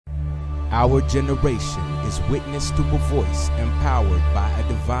Our generation is witness to a voice empowered by a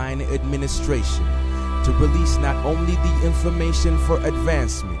divine administration to release not only the information for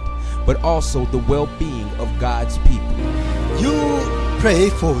advancement, but also the well-being of God's people. You pray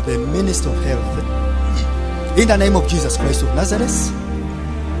for the Minister of Health in the name of Jesus Christ of Nazareth.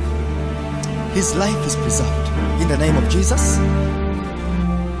 His life is preserved in the name of Jesus.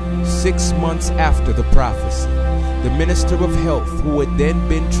 6 months after the prophecy, the Minister of Health, who had then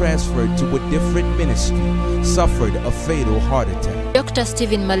been transferred to a different ministry, suffered a fatal heart attack. Dr.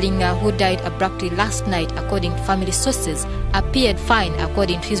 Stephen Malinga, who died abruptly last night according to family sources, appeared fine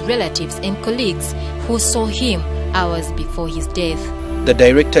according to his relatives and colleagues who saw him hours before his death. The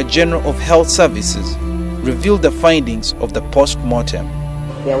Director General of Health Services revealed the findings of the post-mortem.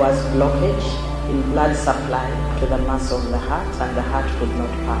 There was blockage in blood supply to the muscle of the heart, and the heart could not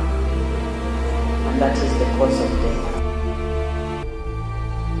pump. And that is the cause of death.